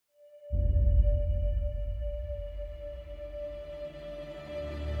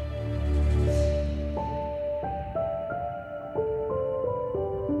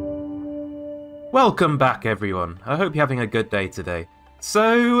Welcome back, everyone. I hope you're having a good day today.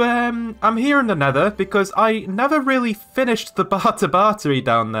 So, I'm here in the Nether because I never really finished the Barter Bartery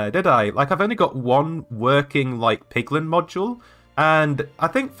down there, did I? Like, I've only got one working, piglin module. And I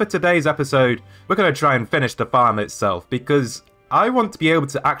think for today's episode, we're going to try and finish the farm itself because I want to be able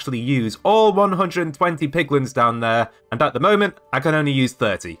to actually use all 120 piglins down there, and at the moment, I can only use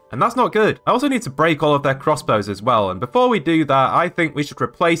 30. And that's not good. I also need to break all of their crossbows as well, and before we do that, I think we should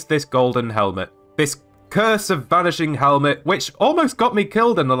replace this golden helmet. This curse of vanishing helmet, which almost got me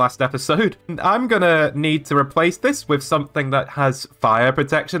killed in the last episode. I'm gonna need to replace this with something that has fire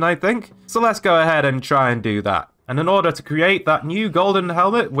protection, I think. So let's go ahead and try and do that. And in order to create that new golden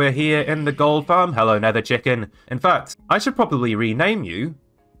helmet, we're here in the gold farm. Hello, Nether Chicken. In fact, I should probably rename you.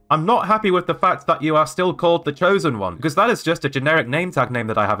 I'm not happy with the fact that you are still called the Chosen One, because that is just a generic name tag name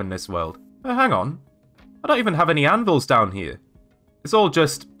that I have in this world. Oh, hang on. I don't even have any anvils down here. It's all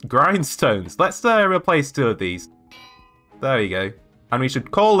just grindstones. Let's replace 2 of these. There we go. And we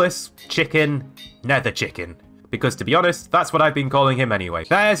should call this chicken Nether Chicken. Because to be honest, that's what I've been calling him anyway.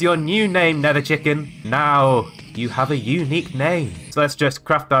 There's your new name, Nether Chicken. Now, you have a unique name. So let's just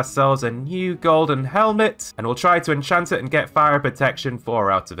craft ourselves a new golden helmet. And we'll try to enchant it and get fire protection 4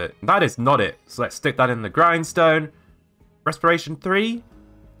 out of it. That is not it. So let's stick that in the grindstone. Respiration 3.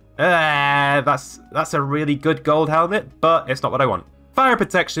 That's a really good gold helmet, but it's not what I want. Fire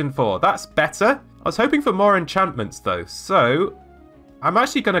protection 4, that's better. I was hoping for more enchantments though, so I'm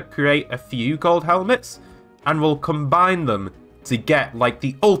actually going to create a few gold helmets and we'll combine them to get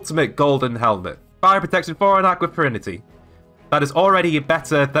the ultimate golden helmet. Fire protection 4 and aqua purity. That is already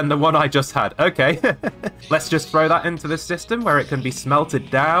better than the one I just had. Okay, let's just throw that into the system where it can be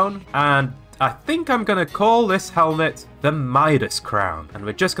smelted down, and I think I'm going to call this helmet the Midas Crown. And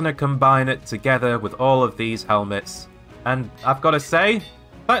we're just going to combine it together with all of these helmets. And I've got to say,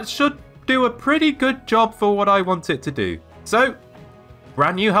 that should do a pretty good job for what I want it to do. So,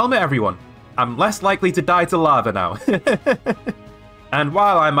 brand new helmet, everyone. I'm less likely to die to lava now. And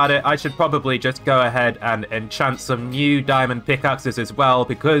while I'm at it, I should probably just go ahead and enchant some new diamond pickaxes as well,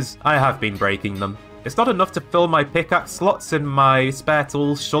 because I have been breaking them. It's not enough to fill my pickaxe slots in my spare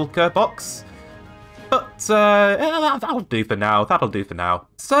tools shulker box. But, that'll do for now, that'll do for now.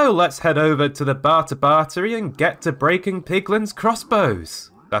 So let's head over to the Barter Bartery and get to breaking Piglin's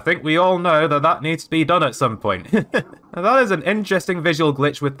crossbows. I think we all know that that needs to be done at some point. Now, that is an interesting visual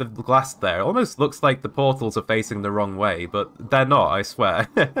glitch with the glass there. It almost looks like the portals are facing the wrong way, but they're not, I swear.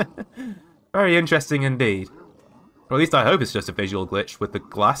 Very interesting indeed. Or at least I hope it's just a visual glitch with the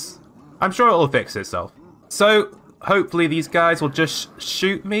glass. I'm sure it'll fix itself. So, hopefully these guys will just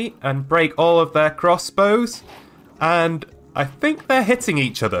shoot me and break all of their crossbows. And I think they're hitting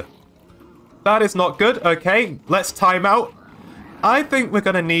each other. That is not good. Okay, let's time out. I think we're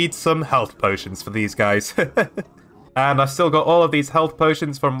going to need some health potions for these guys. And I've still got all of these health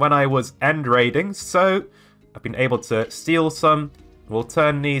potions from when I was end raiding. So I've been able to steal some. We'll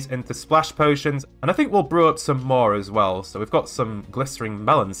turn these into splash potions, and I think we'll brew up some more as well. So we've got some glistering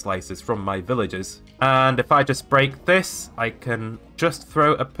melon slices from my villagers. And if I just break this, I can just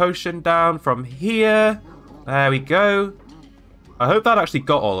throw a potion down from here. There we go. I hope that actually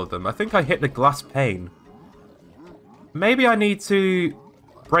got all of them. I think I hit the glass pane. Maybe I need to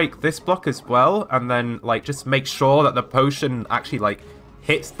break this block as well, and then just make sure that the potion actually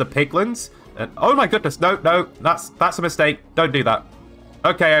hits the piglins. And oh my goodness, no, that's a mistake. Don't do that.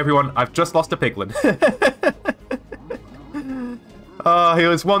 Okay, everyone, I've just lost a piglin. Oh, he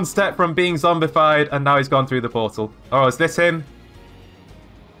was one step from being zombified, and now he's gone through the portal. Oh, is this him?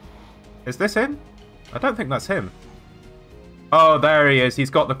 Is this him? I don't think that's him. Oh, there he is.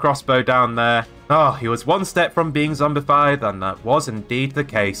 He's got the crossbow down there. Oh, he was one step from being zombified, and that was indeed the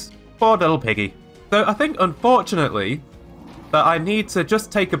case. Poor little piggy. So I think, unfortunately, that I need to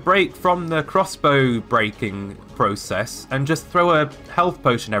just take a break from the crossbow breaking process and just throw a health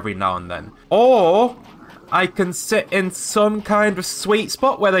potion every now and then. Or I can sit in some kind of sweet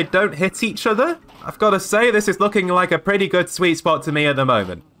spot where they don't hit each other. I've got to say, this is looking like a pretty good sweet spot to me at the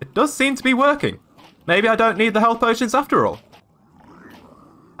moment. It does seem to be working. Maybe I don't need the health potions after all.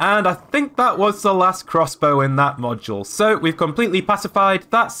 And I think that was the last crossbow in that module. So we've completely pacified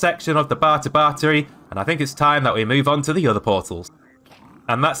that section of the Barter Bartery, and I think it's time that we move on to the other portals.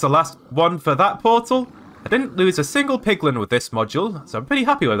 And that's the last one for that portal. I didn't lose a single piglin with this module, so I'm pretty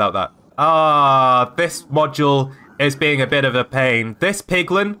happy without that. Ah, this module is being a bit of a pain. This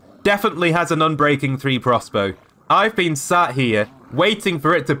piglin definitely has an unbreaking 3 crossbow. I've been sat here waiting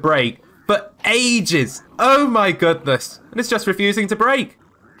for it to break for ages. Oh my goodness. And it's just refusing to break.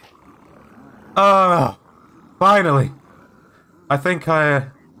 Oh, finally. I think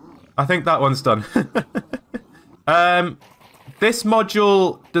I I think that one's done. This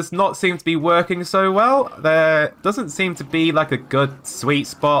module does not seem to be working so well. There doesn't seem to be like a good sweet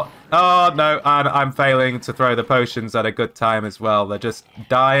spot. Oh no, and I'm failing to throw the potions at a good time as well. They're just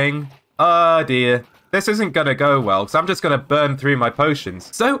dying. Oh dear. This isn't going to go well, so I'm just going to burn through my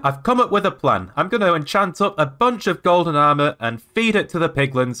potions. So I've come up with a plan. I'm going to enchant up a bunch of golden armor and feed it to the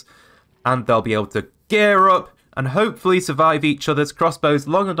piglins, and they'll be able to gear up and hopefully survive each other's crossbows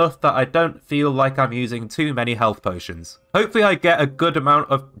long enough that I don't feel like I'm using too many health potions. Hopefully I get a good amount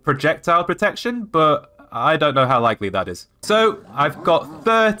of projectile protection, but I don't know how likely that is. So I've got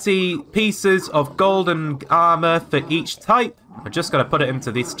 30 pieces of golden armor for each type. I'm just going to put it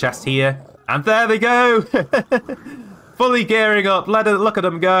into this chest here. And there they go! Fully gearing up. Look at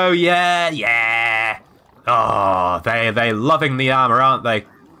them go. Yeah, yeah. Oh, they're loving the armor, aren't they?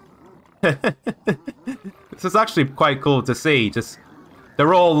 This is actually quite cool to see. Just,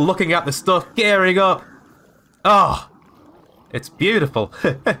 they're all looking at the stuff, gearing up. Oh, it's beautiful.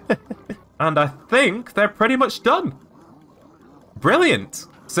 And I think they're pretty much done. Brilliant.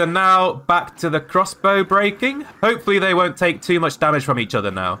 So now back to the crossbow breaking. Hopefully they won't take too much damage from each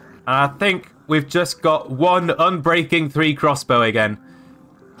other now. And I think we've just got one unbreaking 3 crossbow again.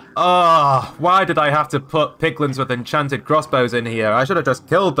 Oh, why did I have to put piglins with enchanted crossbows in here? I should have just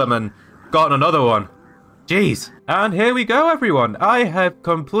killed them and gotten another one. Jeez. And here we go, everyone. I have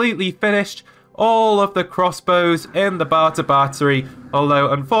completely finished all of the crossbows in the Barter Bartery,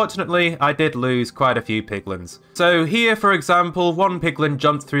 although unfortunately I did lose quite a few piglins. So here, for example, one piglin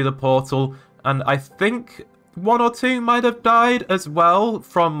jumped through the portal, and I think 1 or 2 might have died as well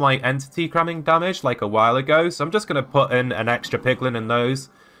from like entity cramming damage like a while ago, so I'm just going to put in an extra piglin in those.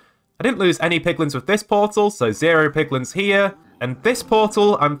 I didn't lose any piglins with this portal, so 0 piglins here. And this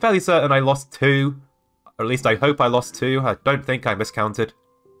portal, I'm fairly certain I lost 2. Or at least I hope I lost 2. I don't think I miscounted.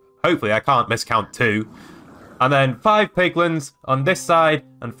 Hopefully I can't miscount 2. And then 5 piglins on this side,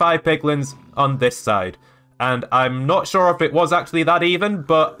 and 5 piglins on this side. And I'm not sure if it was actually that even,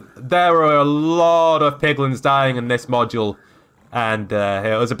 but there were a lot of piglins dying in this module. And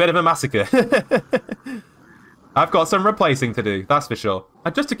it was a bit of a massacre. I've got some replacing to do, that's for sure.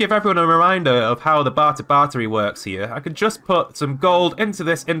 And just to give everyone a reminder of how the Barter Bartery works here, I can just put some gold into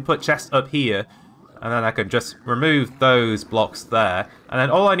this input chest up here, and then I can just remove those blocks there. And then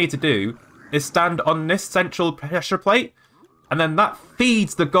all I need to do is stand on this central pressure plate, and then that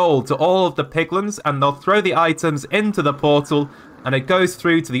feeds the gold to all of the piglins, and they'll throw the items into the portal, and it goes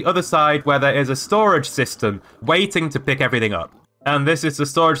through to the other side where there is a storage system waiting to pick everything up. And this is the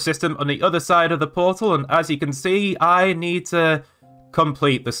storage system on the other side of the portal, and as you can see, I need to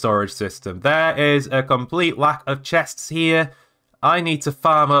complete the storage system. There is a complete lack of chests here. I need to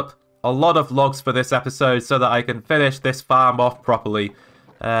farm up a lot of logs for this episode so that I can finish this farm off properly.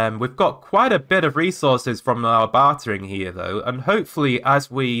 We've got quite a bit of resources from our bartering here, though, and hopefully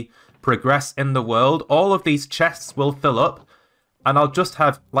as we progress in the world, all of these chests will fill up, and I'll just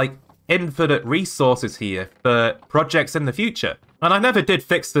have, like, infinite resources here for projects in the future. And I never did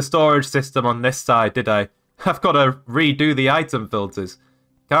fix the storage system on this side, did I? I've got to redo the item filters.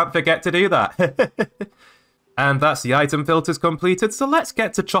 Can't forget to do that. And that's the item filters completed, so let's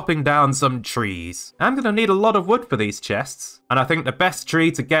get to chopping down some trees. I'm going to need a lot of wood for these chests, and I think the best tree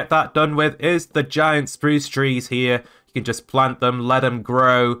to get that done with is the giant spruce trees here. You can just plant them, let them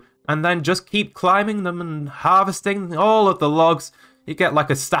grow, and then just keep climbing them and harvesting all of the logs. You get like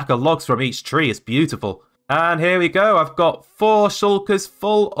a stack of logs from each tree, it's beautiful. And here we go, I've got 4 shulkers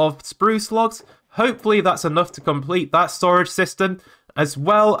full of spruce logs. Hopefully that's enough to complete that storage system, as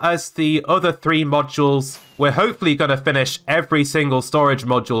well as the other 3 modules. We're hopefully going to finish every single storage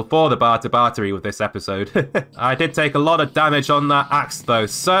module for the Barter Bartery with this episode. I did take a lot of damage on that axe though,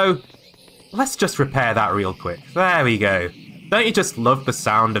 so let's just repair that real quick. There we go. Don't you just love the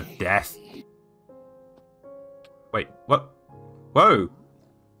sound of death? Wait, what? Whoa.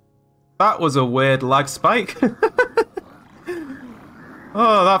 That was a weird lag spike.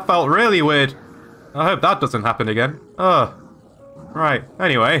 Oh, that felt really weird. I hope that doesn't happen again. Oh. Right,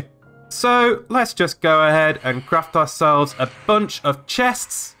 anyway. So, let's just go ahead and craft ourselves a bunch of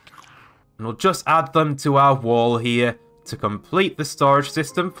chests. And we'll just add them to our wall here to complete the storage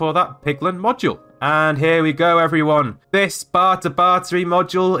system for that piglin module. And here we go, everyone. This Barter Bartery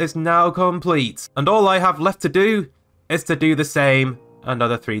module is now complete. And all I have left to do is to do the same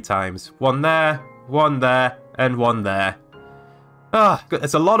another 3 times. 1 there, 1 there, and 1 there. Ah,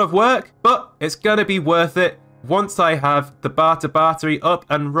 it's a lot of work, but it's gonna be worth it. Once I have the Barter Bartery up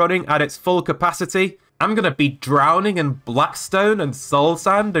and running at its full capacity, I'm gonna be drowning in blackstone and soul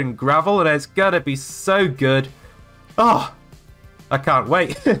sand and gravel, and it's gonna be so good. Oh, I can't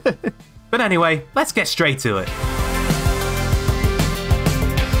wait. But anyway, let's get straight to it.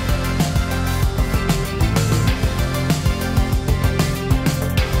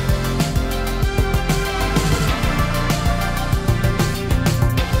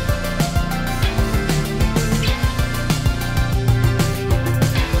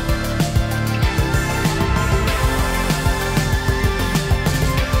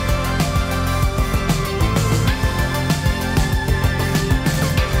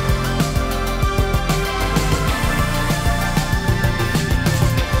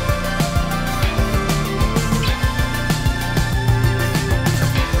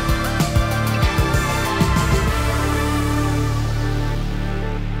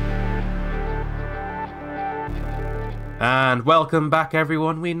 And welcome back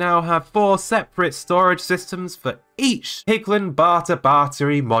everyone, we now have 4 separate storage systems for each piglin Barter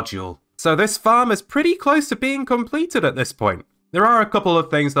Bartery module. So this farm is pretty close to being completed at this point. There are a couple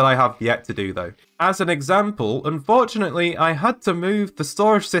of things that I have yet to do though. As an example, unfortunately I had to move the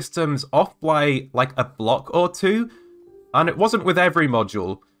storage systems off by like a block or 2, and it wasn't with every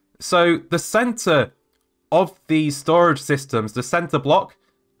module. So the center of the storage systems, the center block,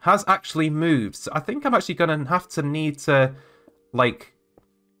 has actually moved. So I think I'm actually going to need to, like,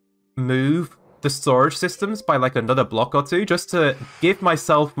 move the storage systems by, like, another block or 2 just to give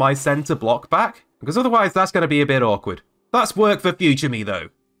myself my center block back. Because otherwise, that's going to be a bit awkward. That's work for future me, though.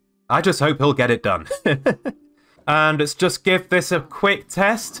 I just hope he'll get it done. And let's just give this a quick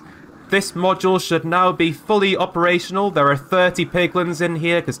test. This module should now be fully operational. There are 30 piglins in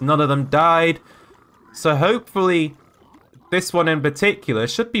here because none of them died. So hopefully this one in particular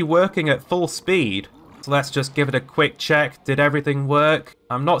should be working at full speed. So let's just give it a quick check. Did everything work?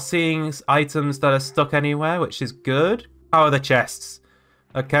 I'm not seeing items that are stuck anywhere, which is good. How are the chests?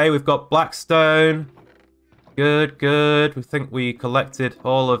 Okay, we've got blackstone. Good, good. We think we collected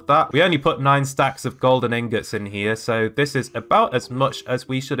all of that. We only put 9 stacks of golden ingots in here, so this is about as much as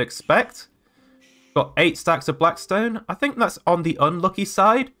we should expect. Got 8 stacks of blackstone. I think that's on the unlucky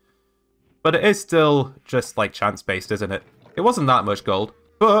side, but it is still just like chance-based, isn't it? It wasn't that much gold,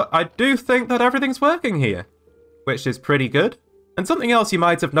 but I do think that everything's working here, which is pretty good. And something else you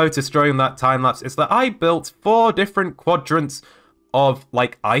might have noticed during that time-lapse is that I built 4 different quadrants of,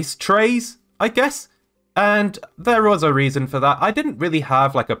 like, ice trays, I guess. And there was a reason for that. I didn't really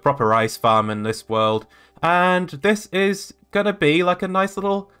have, like, a proper ice farm in this world. And this is gonna be, like, a nice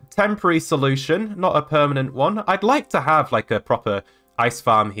little temporary solution, not a permanent one. I'd like to have, like, a proper ice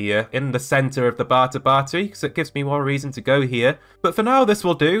farm here in the center of the Barter Bartery because it gives me more reason to go here. But for now, this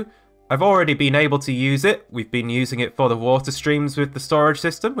will do. I've already been able to use it. We've been using it for the water streams with the storage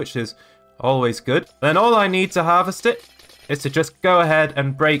system, which is always good. Then all I need to harvest it is to just go ahead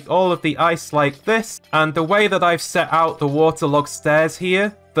and break all of the ice like this. And the way that I've set out the waterlogged stairs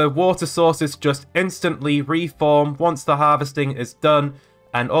here, the water sources just instantly reform once the harvesting is done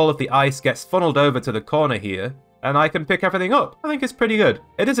and all of the ice gets funneled over to the corner here. And I can pick everything up. I think it's pretty good.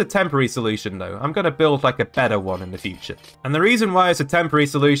 It is a temporary solution though. I'm going to build like a better one in the future. And the reason why it's a temporary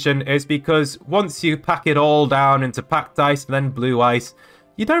solution is because once you pack it all down into packed ice and then blue ice,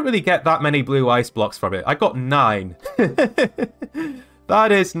 you don't really get that many blue ice blocks from it. I got 9.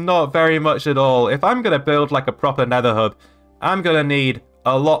 That is not very much at all. If I'm going to build like a proper nether hub, I'm going to need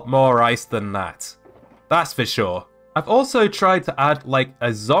a lot more ice than that. That's for sure. I've also tried to add like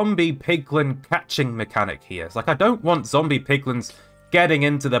a zombie piglin catching mechanic here. It's like I don't want zombie piglins getting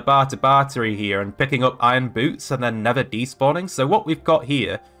into the Barter Bartery here and picking up iron boots and then never despawning. So what we've got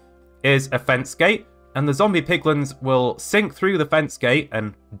here is a fence gate, and the zombie piglins will sink through the fence gate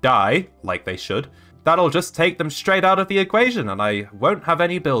and die, like they should. That'll just take them straight out of the equation and I won't have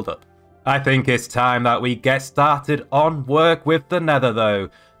any build-up. I think it's time that we get started on work with the nether though.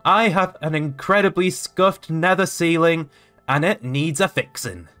 I have an incredibly scuffed nether ceiling and it needs a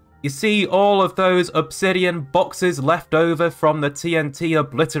fixing. You see all of those obsidian boxes left over from the TNT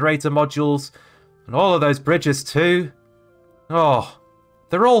obliterator modules and all of those bridges too? Oh,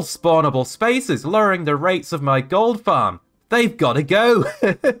 they're all spawnable spaces, lowering the rates of my gold farm. They've got to go.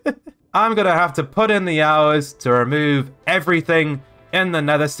 I'm going to have to put in the hours to remove everything in the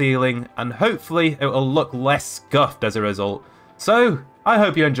nether ceiling and hopefully it will look less scuffed as a result. So, I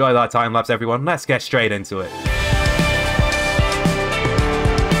hope you enjoy that time lapse everyone. Let's get straight into it.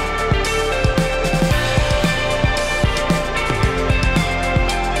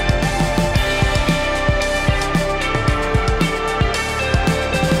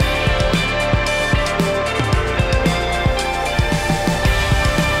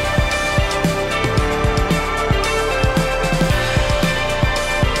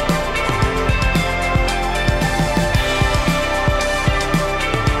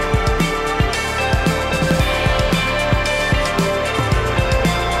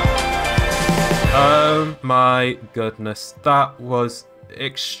 Oh my goodness, that was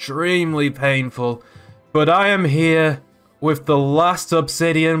extremely painful. But I am here with the last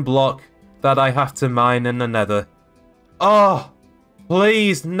obsidian block that I have to mine in the nether. Oh,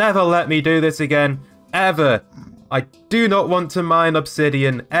 please never let me do this again, ever. I do not want to mine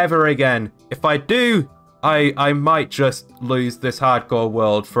obsidian ever again. If I do, I might just lose this hardcore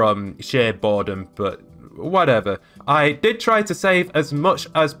world from sheer boredom, but whatever. I did try to save as much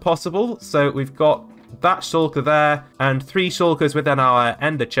as possible, so we've got that shulker there, and 3 shulkers within our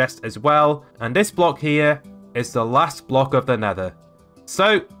ender chest as well, and this block here is the last block of the nether.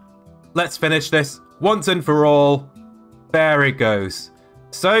 So, let's finish this once and for all. There it goes.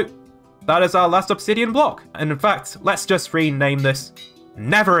 So, that is our last obsidian block, and in fact, let's just rename this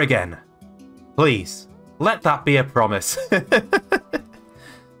Never Again. Please, let that be a promise.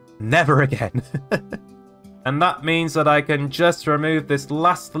 Never again. And that means that I can just remove this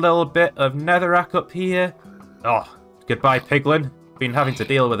last little bit of netherrack up here. Oh, goodbye piglin. Been having to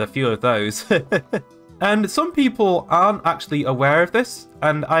deal with a few of those. And some people aren't actually aware of this,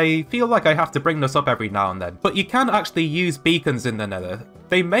 and I feel like I have to bring this up every now and then. But you can actually use beacons in the nether.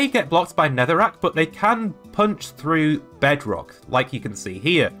 They may get blocked by netherrack, but they can punch through bedrock, like you can see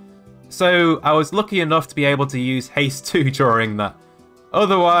here. So I was lucky enough to be able to use haste 2 during that.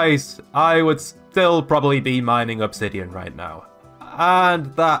 Otherwise, I would still probably be mining obsidian right now. And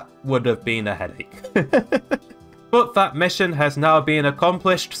that would have been a headache. But that mission has now been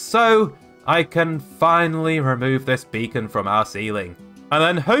accomplished, so I can finally remove this beacon from our ceiling. And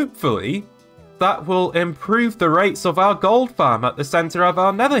then hopefully, that will improve the rates of our gold farm at the center of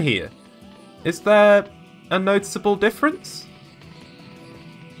our nether here. Is there a noticeable difference?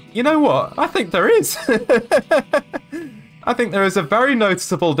 You know what? I think there is. I think there is a very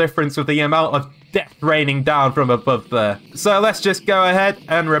noticeable difference with the amount of death raining down from above there. So let's just go ahead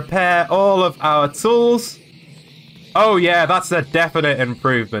and repair all of our tools. Oh yeah, that's a definite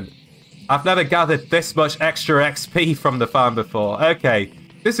improvement. I've never gathered this much extra XP from the farm before. Okay,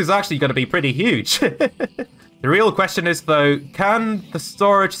 this is actually going to be pretty huge. The real question is though, can the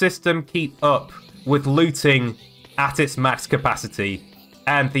storage system keep up with looting at its max capacity?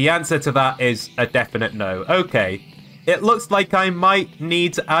 And the answer to that is a definite no. Okay. It looks like I might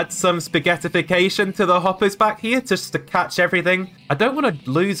need to add some spaghettification to the hoppers back here just to catch everything. I don't want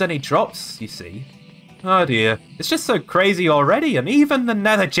to lose any drops, you see. Oh dear. It's just so crazy already, and even the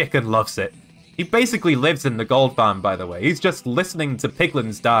nether chicken loves it. He basically lives in the gold farm, by the way. He's just listening to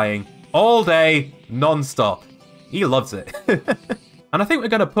piglins dying all day, non-stop. He loves it. And I think we're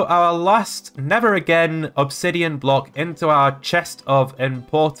going to put our last Never Again obsidian block into our chest of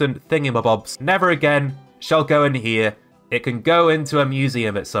important thingamabobs. Never Again shall go in here. It can go into a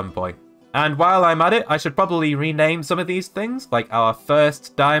museum at some point. And while I'm at it, I should probably rename some of these things, like our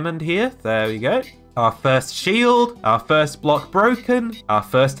first diamond here. There we go. Our first shield, our first block broken, our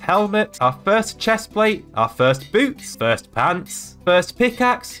first helmet, our first chest plate, our first boots, first pants, first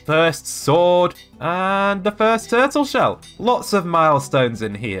pickaxe, first sword, and the first turtle shell. Lots of milestones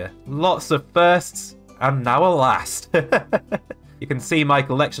in here. Lots of firsts, and now a last. You can see my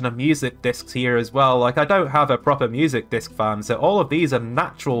collection of music discs here as well. Like, I don't have a proper music disc farm, so all of these are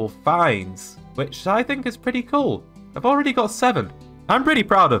natural finds, which I think is pretty cool. I've already got 7. I'm pretty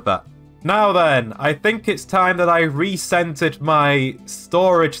proud of that. Now then, I think it's time that I recentered my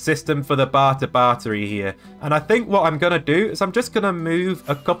storage system for the Barter Bartery here. And I think what I'm going to do is I'm just going to move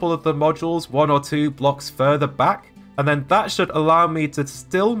a couple of the modules 1 or 2 blocks further back. And then that should allow me to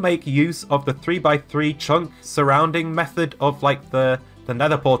still make use of the 3x3 chunk surrounding method of like the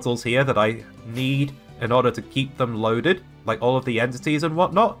nether portals here that I need in order to keep them loaded. Like all of the entities and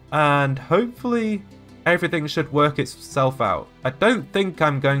whatnot. And hopefully everything should work itself out. I don't think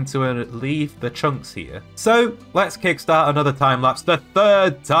I'm going to leave the chunks here. So let's kickstart another time-lapse, the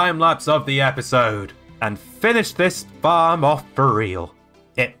 3rd time-lapse of the episode, and finish this farm off for real.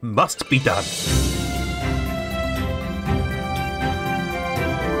 It must be done.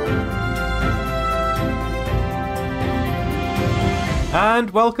 And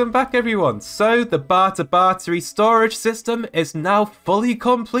welcome back everyone. So the Barter Bartery storage system is now fully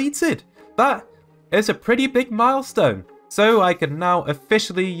completed. That is a pretty big milestone. So I can now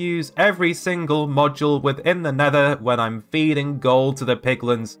officially use every single module within the nether when I'm feeding gold to the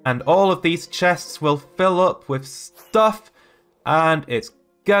piglins, and all of these chests will fill up with stuff and it's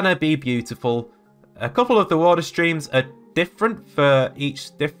gonna be beautiful. A couple of the water streams are different for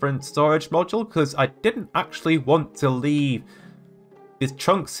each different storage module because I didn't actually want to leave these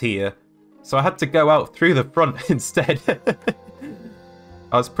chunks here, so I had to go out through the front instead.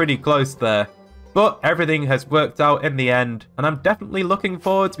 I was pretty close there. But everything has worked out in the end, and I'm definitely looking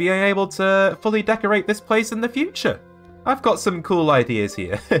forward to being able to fully decorate this place in the future. I've got some cool ideas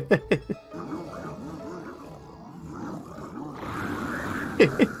here.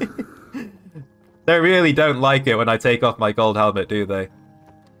 They really don't like it when I take off my gold helmet, do they?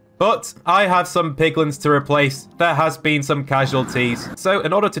 But I have some piglins to replace. There has been some casualties. So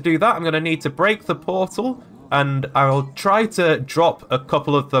in order to do that, I'm going to need to break the portal, and I'll try to drop a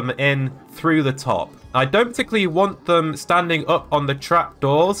couple of them in through the top. I don't particularly want them standing up on the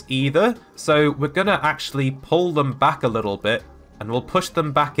trapdoors either, so we're going to actually pull them back a little bit, and we'll push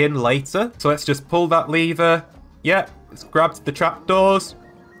them back in later. So let's just pull that lever. Yeah, it's grabbed the trapdoors,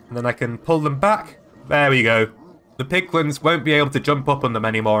 and then I can pull them back. There we go. The piglins won't be able to jump up on them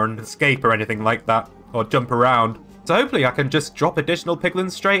anymore and escape or anything like that, or jump around. So hopefully I can just drop additional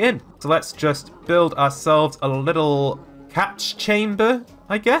piglins straight in. So let's just build ourselves a little catch chamber,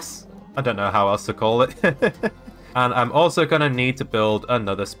 I guess? I don't know how else to call it. And I'm also going to need to build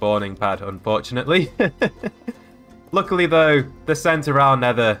another spawning pad, unfortunately. Luckily though, the Central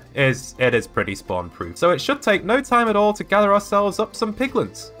Nether is pretty spawn-proof, so it should take no time at all to gather ourselves up some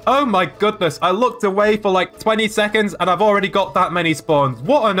piglins. Oh my goodness, I looked away for like 20 seconds and I've already got that many spawns.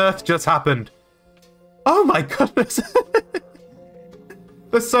 What on earth just happened? Oh my goodness.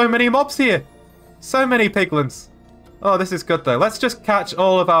 There's so many mobs here. So many piglins. Oh, this is good though. Let's just catch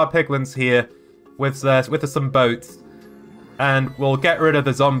all of our piglins here with some boats. And we'll get rid of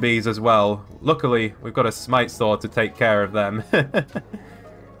the zombies as well. Luckily, we've got a smite sword to take care of them.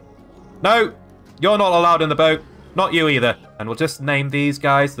 No, you're not allowed in the boat. Not you either. And we'll just name these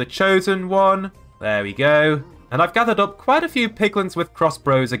guys the Chosen One. There we go. And I've gathered up quite a few piglins with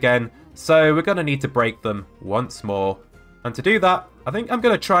crossbows again, so we're going to need to break them once more. And to do that, I think I'm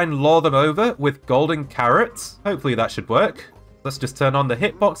going to try and lure them over with golden carrots. Hopefully that should work. Let's just turn on the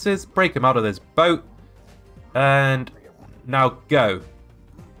hitboxes, break them out of this boat, and now go.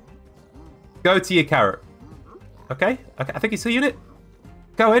 Go to your carrot. Okay, I think he's seeing it.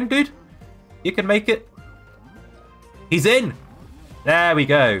 Go in, dude. You can make it. He's in. There we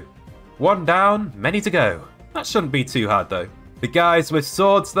go. One down, many to go. That shouldn't be too hard, though. The guys with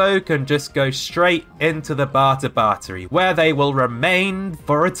swords, though, can just go straight into the Barter Bartery, where they will remain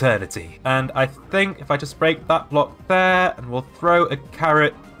for eternity. And I think if I just break that block there, and we'll throw a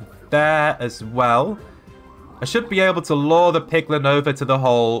carrot there as well, I should be able to lure the piglin over to the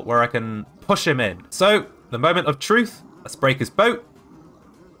hole where I can push him in. So, the moment of truth. Let's break his boat.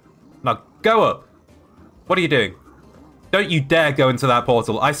 Now, go up. What are you doing? Don't you dare go into that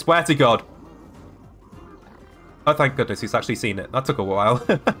portal. I swear to God. Oh, thank goodness he's actually seen it. That took a while.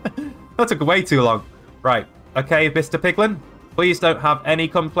 That took way too long. Right. Okay, Mr. Piglin. Please don't have any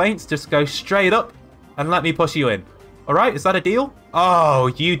complaints. Just go straight up and let me push you in. All right, is that a deal? Oh,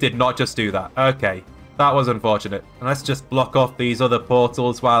 you did not just do that. Okay. That was unfortunate. And let's just block off these other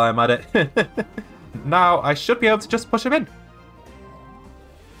portals while I'm at it. Now, I should be able to just push him in.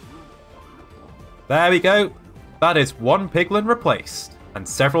 There we go. That is one piglin replaced. And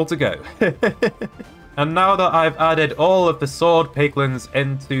several to go. And now that I've added all of the sword piglins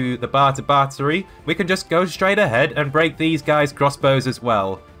into the Barter Bartery, we can just go straight ahead and break these guys' crossbows as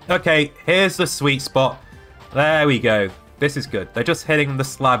well. Okay, here's the sweet spot. There we go. This is good. They're just hitting the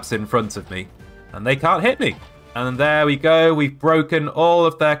slabs in front of me. And they can't hit me. And there we go. We've broken all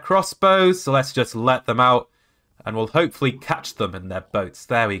of their crossbows. So let's just let them out. And we'll hopefully catch them in their boats.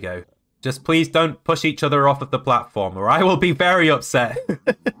 There we go. Just please don't push each other off of the platform, or I will be very upset.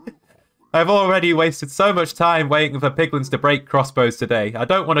 I've already wasted so much time waiting for piglins to break crossbows today. I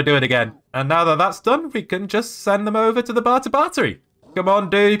don't want to do it again. And now that that's done, we can just send them over to the Barter Bartery. Come on,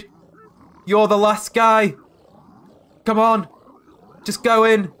 dude. You're the last guy. Come on. Just go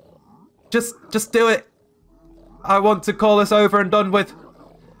in. Just do it. I want to call this over and done with.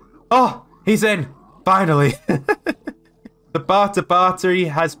 Oh, he's in. Finally. The Barter Bartery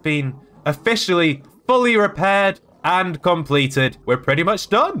has been officially fully repaired and completed. We're pretty much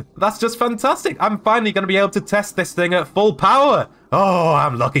done. That's just fantastic. I'm finally going to be able to test this thing at full power. Oh,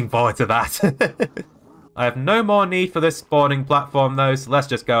 I'm looking forward to that. I have no more need for this spawning platform though, so let's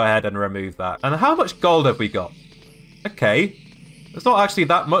just go ahead and remove that. And how much gold have we got? Okay. There's not actually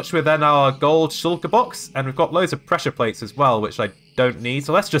that much within our gold shulker box, and we've got loads of pressure plates as well, which I don't need,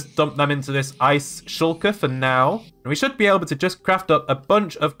 so let's just dump them into this ice shulker for now. And we should be able to just craft up a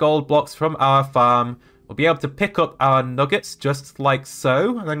bunch of gold blocks from our farm. We'll be able to pick up our nuggets just like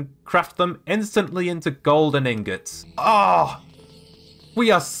so, and then craft them instantly into golden ingots. Oh,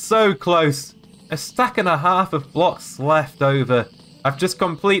 we are so close. A stack and a half of blocks left over. I've just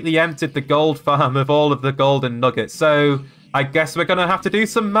completely emptied the gold farm of all of the golden nuggets, so I guess we're going to have to do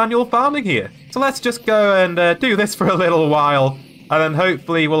some manual farming here. So let's just go and do this for a little while, and then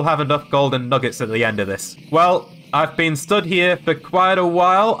hopefully we'll have enough golden nuggets at the end of this. Well, I've been stood here for quite a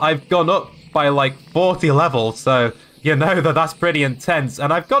while. I've gone up by like 40 levels, so you know that's pretty intense.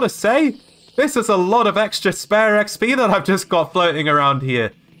 And I've got to say, this is a lot of extra spare XP that I've just got floating around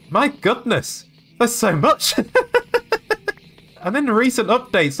here. My goodness, there's so much. And in recent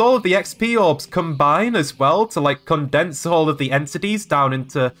updates, all of the XP orbs combine as well to like condense all of the entities down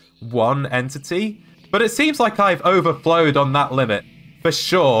into one entity. But it seems like I've overflowed on that limit, for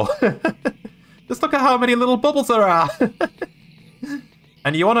sure. Just look at how many little bubbles there are.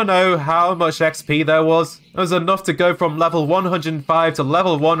 And you want to know how much XP there was? It was enough to go from level 105 to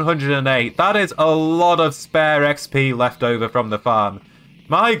level 108. That is a lot of spare XP left over from the farm.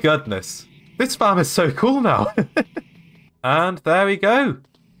 My goodness. This farm is so cool now. And there we go.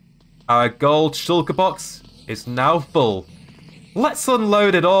 Our gold shulker box is now full. Let's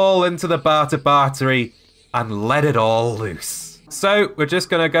unload it all into the Barter Bartery and let it all loose. So we're just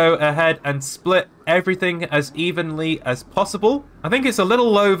going to go ahead and split everything as evenly as possible. I think it's a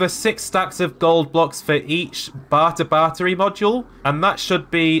little over 6 stacks of gold blocks for each Barter Bartery module, and that should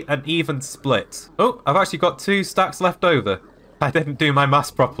be an even split. Oh, I've actually got 2 stacks left over. I didn't do my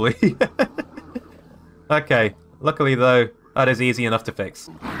maths properly. Okay, luckily though, that is easy enough to fix.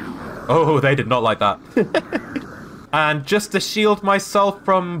 Oh, they did not like that. And just to shield myself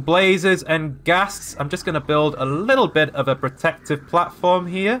from blazes and ghasts, I'm just going to build a little bit of a protective platform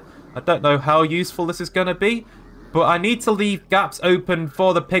here. I don't know how useful this is going to be, but I need to leave gaps open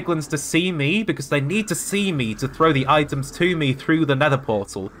for the piglins to see me, because they need to see me to throw the items to me through the nether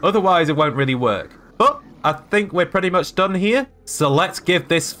portal. Otherwise, it won't really work. But I think we're pretty much done here. So let's give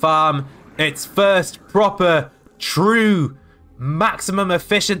this farm its first proper, true, maximum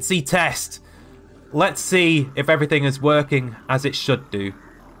efficiency test. Let's see if everything is working as it should do.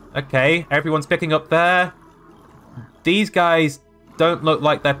 Okay, everyone's picking up there. These guys don't look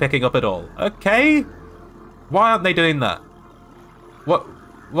like they're picking up at all. Okay, why aren't they doing that?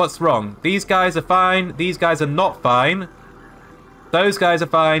 What's wrong? These guys are fine. These guys are not fine. Those guys are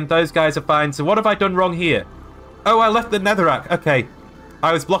fine. Those guys are fine. So what have I done wrong here? Oh, I left the netherrack. Okay,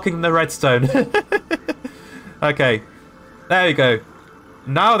 I was blocking the redstone. Okay, there you go.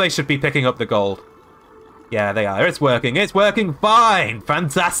 Now they should be picking up the gold. Yeah, they are. It's working. It's working fine.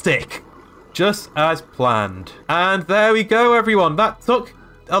 Fantastic. Just as planned. And there we go, everyone. That took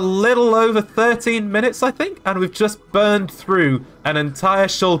a little over 13 minutes, I think. And we've just burned through an entire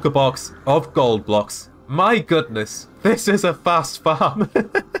shulker box of gold blocks. My goodness. This is a fast farm.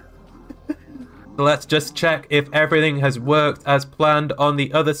 Let's just check if everything has worked as planned on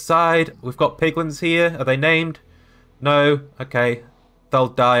the other side. We've got piglins here. Are they named? No. Okay. They'll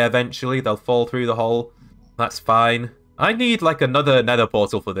die eventually. They'll fall through the hole. That's fine. I need like another nether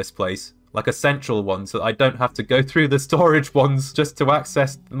portal for this place. Like a central one, so that I don't have to go through the storage ones just to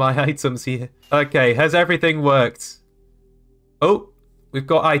access my items here. Okay, has everything worked? Oh, we've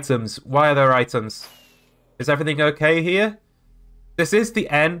got items. Why are there items? Is everything okay here? This is the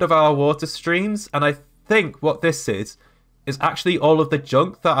end of our water streams, and I think what this is actually all of the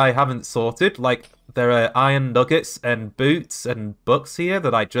junk that I haven't sorted. Like, there are iron nuggets and boots and books here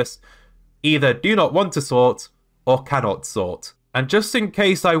that I just either do not want to sort or cannot sort. And just in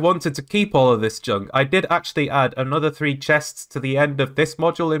case I wanted to keep all of this junk, I did actually add another 3 chests to the end of this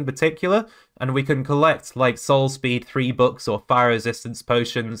module in particular, and we can collect like soul speed 3 books or fire resistance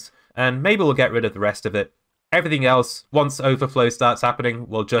potions, and maybe we'll get rid of the rest of it. Everything else, once overflow starts happening,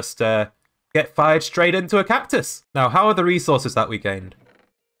 we'll just get fired straight into a cactus. Now, how are the resources that we gained?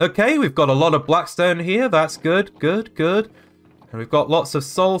 Okay, we've got a lot of blackstone here. That's good, good, good. And we've got lots of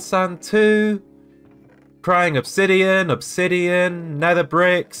soul sand too. Crying obsidian, nether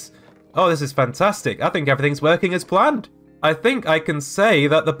bricks. Oh, this is fantastic. I think everything's working as planned. I think I can say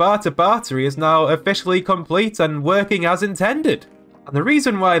that the Barter Bartery is now officially complete and working as intended. And the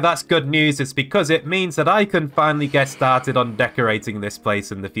reason why that's good news is because it means that I can finally get started on decorating this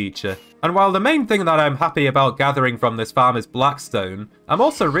place in the future. And while the main thing that I'm happy about gathering from this farm is blackstone, I'm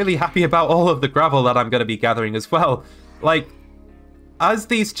also really happy about all of the gravel that I'm going to be gathering as well. Like, as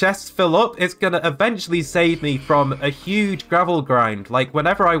these chests fill up, it's going to eventually save me from a huge gravel grind. Like,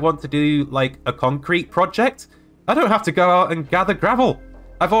 whenever I want to do, like, a concrete project, I don't have to go out and gather gravel.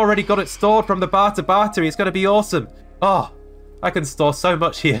 I've already got it stored from the Barter Bartery. It's going to be awesome. Oh, I can store so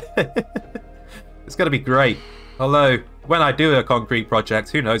much here. It's going to be great. Although, when I do a concrete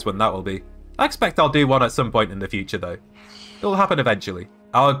project, who knows when that will be. I expect I'll do one at some point in the future, though. It'll happen eventually.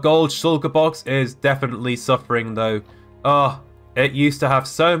 Our gold shulker box is definitely suffering, though. Oh, it used to have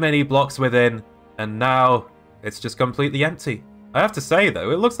so many blocks within, and now It's just completely empty. I have to say,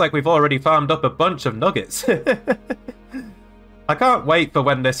 though, it looks like we've already farmed up a bunch of nuggets. I can't wait for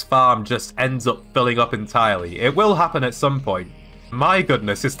when this farm just ends up filling up entirely. It will happen at some point. My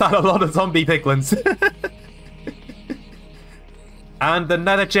goodness, is that a lot of zombie piglins? And the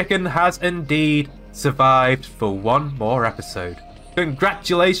nether chicken has indeed survived for one more episode.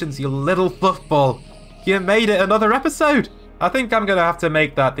 Congratulations, you little fluffball. You made it another episode. I think I'm going to have to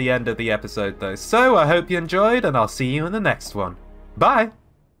make that the end of the episode, though. So I hope you enjoyed, and I'll see you in the next one. Bye.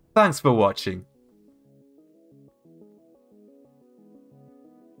 Thanks for watching.